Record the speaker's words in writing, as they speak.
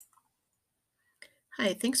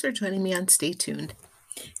Hi, thanks for joining me on Stay Tuned.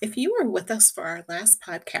 If you were with us for our last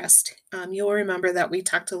podcast, you'll remember that we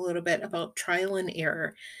talked a little bit about Trial and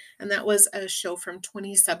Error, and that was a show from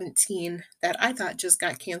 2017 that I thought just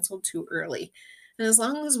got canceled too early. And as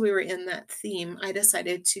long as we were in that theme, I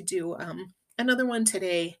decided to do another one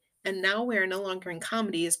today. And now we're no longer in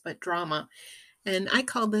comedies, but drama. And I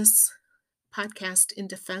call this podcast In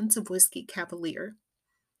Defense of Whiskey Cavalier.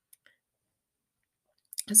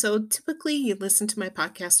 So typically, you listen to my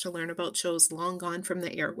podcast to learn about shows long gone from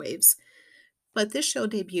the airwaves. But this show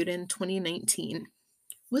debuted in 2019.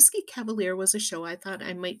 Whiskey Cavalier was a show I thought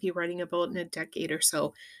I might be writing about in a decade or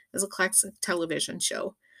so as a classic television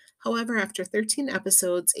show. However, after 13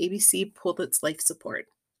 episodes, ABC pulled its life support.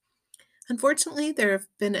 Unfortunately, there have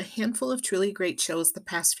been a handful of truly great shows the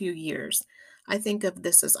past few years. I think of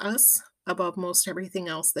This Is Us above most everything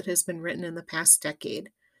else that has been written in the past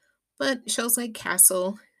decade. But shows like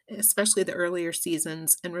Castle, especially the earlier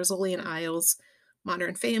seasons, and Rizzoli and Isles,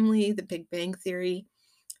 Modern Family, The Big Bang Theory,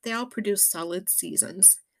 they all produce solid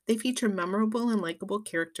seasons. They feature memorable and likable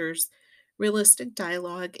characters, realistic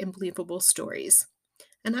dialogue, and believable stories.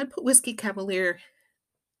 And I'd put Whiskey Cavalier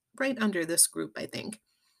right under this group, I think.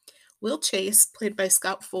 Will Chase, played by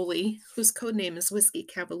Scott Foley, whose code name is Whiskey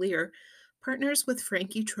Cavalier, partners with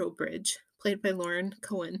Frankie Trowbridge, played by Lauren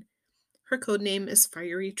Cohen. Her code name is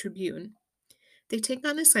Fiery Tribune. They take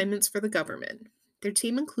on assignments for the government. Their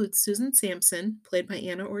team includes Susan Sampson, played by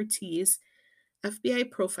Anna Ortiz, FBI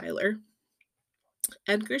profiler,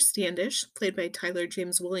 Edgar Standish, played by Tyler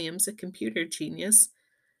James Williams, a computer genius,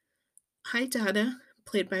 Hi Dada,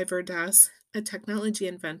 played by Verdas, a technology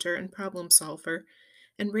inventor and problem solver,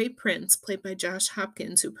 and Ray Prince, played by Josh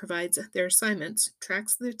Hopkins, who provides their assignments,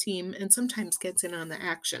 tracks the team, and sometimes gets in on the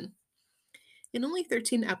action. In only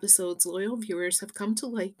 13 episodes, loyal viewers have come to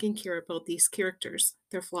like and care about these characters,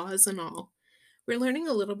 their flaws and all. We're learning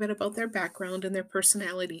a little bit about their background and their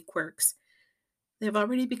personality quirks. They have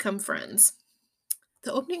already become friends.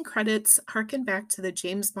 The opening credits harken back to the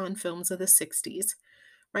James Bond films of the 60s.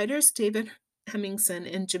 Writers David Hemmingson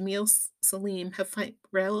and Jamil Salim have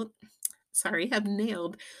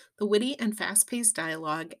nailed the witty and fast-paced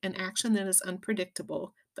dialogue and action that is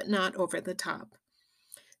unpredictable, but not over the top.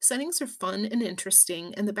 Settings are fun and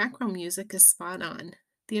interesting, and the background music is spot on.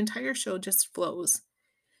 The entire show just flows.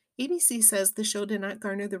 ABC says the show did not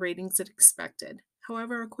garner the ratings it expected.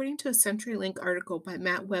 However, according to a CenturyLink article by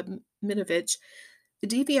Matt Webb-Mitovich, the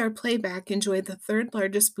DVR playback enjoyed the third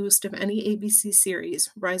largest boost of any ABC series,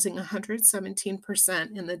 rising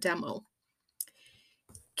 117% in the demo.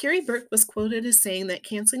 Carrie Burke was quoted as saying that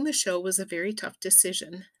canceling the show was a very tough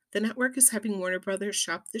decision. The network is having Warner Brothers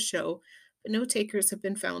shop the show, but no takers have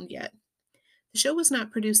been found yet. The show was not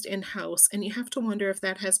produced in-house, and you have to wonder if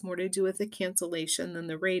that has more to do with the cancellation than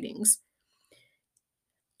the ratings.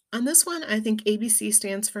 On this one, I think ABC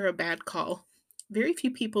stands for a bad call. Very few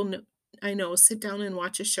people I know sit down and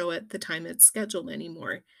watch a show at the time it's scheduled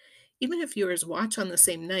anymore. Even if viewers watch on the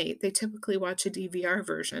same night, they typically watch a DVR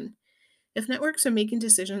version. If networks are making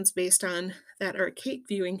decisions based on that archaic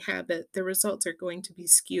viewing habit, the results are going to be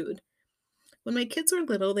skewed. When my kids were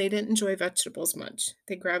little, they didn't enjoy vegetables much.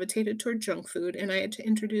 They gravitated toward junk food, and I had to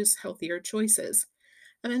introduce healthier choices.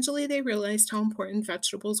 Eventually, they realized how important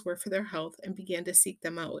vegetables were for their health and began to seek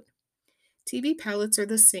them out. TV palettes are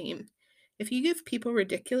the same. If you give people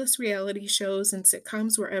ridiculous reality shows and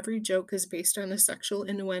sitcoms where every joke is based on a sexual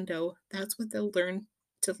innuendo, that's what they'll learn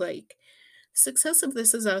to like. Success of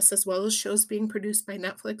This Is Us, as well as shows being produced by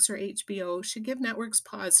Netflix or HBO, should give networks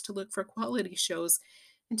pause to look for quality shows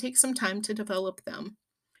and take some time to develop them.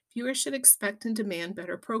 Viewers should expect and demand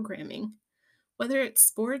better programming. Whether it's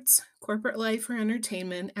sports, corporate life, or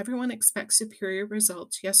entertainment, everyone expects superior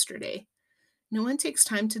results yesterday. No one takes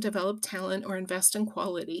time to develop talent or invest in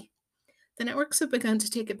quality. The networks have begun to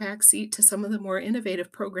take a back seat to some of the more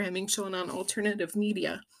innovative programming shown on alternative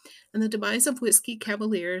media, and the demise of Whiskey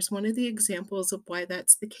Cavalier is one of the examples of why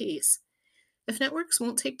that's the case. If networks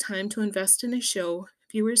won't take time to invest in a show,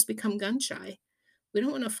 viewers become gun-shy. We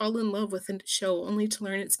don't want to fall in love with a show only to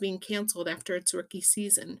learn it's being canceled after its rookie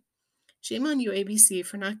season. Shame on you, ABC,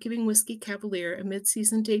 for not giving Whiskey Cavalier a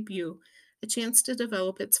mid-season debut a chance to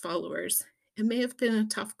develop its followers. It may have been a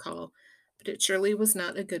tough call, but it surely was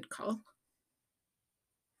not a good call.